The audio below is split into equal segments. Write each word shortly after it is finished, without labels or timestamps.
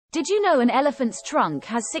Did you know an elephant's trunk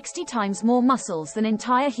has 60 times more muscles than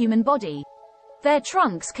entire human body? Their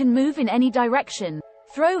trunks can move in any direction,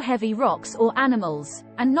 throw heavy rocks or animals,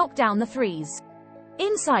 and knock down the trees.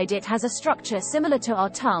 Inside it has a structure similar to our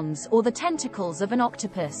tongues or the tentacles of an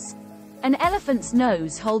octopus. An elephant's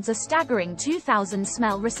nose holds a staggering 2,000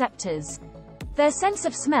 smell receptors. Their sense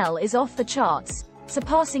of smell is off the charts,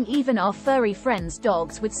 surpassing even our furry friends'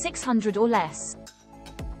 dogs with 600 or less.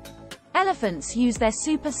 Elephants use their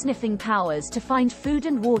super sniffing powers to find food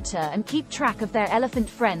and water and keep track of their elephant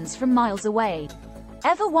friends from miles away.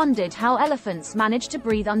 Ever wondered how elephants manage to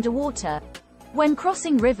breathe underwater? When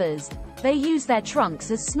crossing rivers, they use their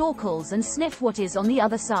trunks as snorkels and sniff what is on the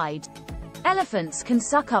other side. Elephants can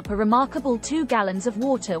suck up a remarkable 2 gallons of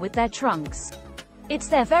water with their trunks. It's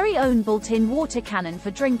their very own built-in water cannon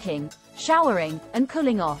for drinking, showering, and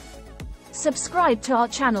cooling off. Subscribe to our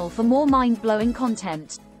channel for more mind-blowing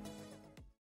content.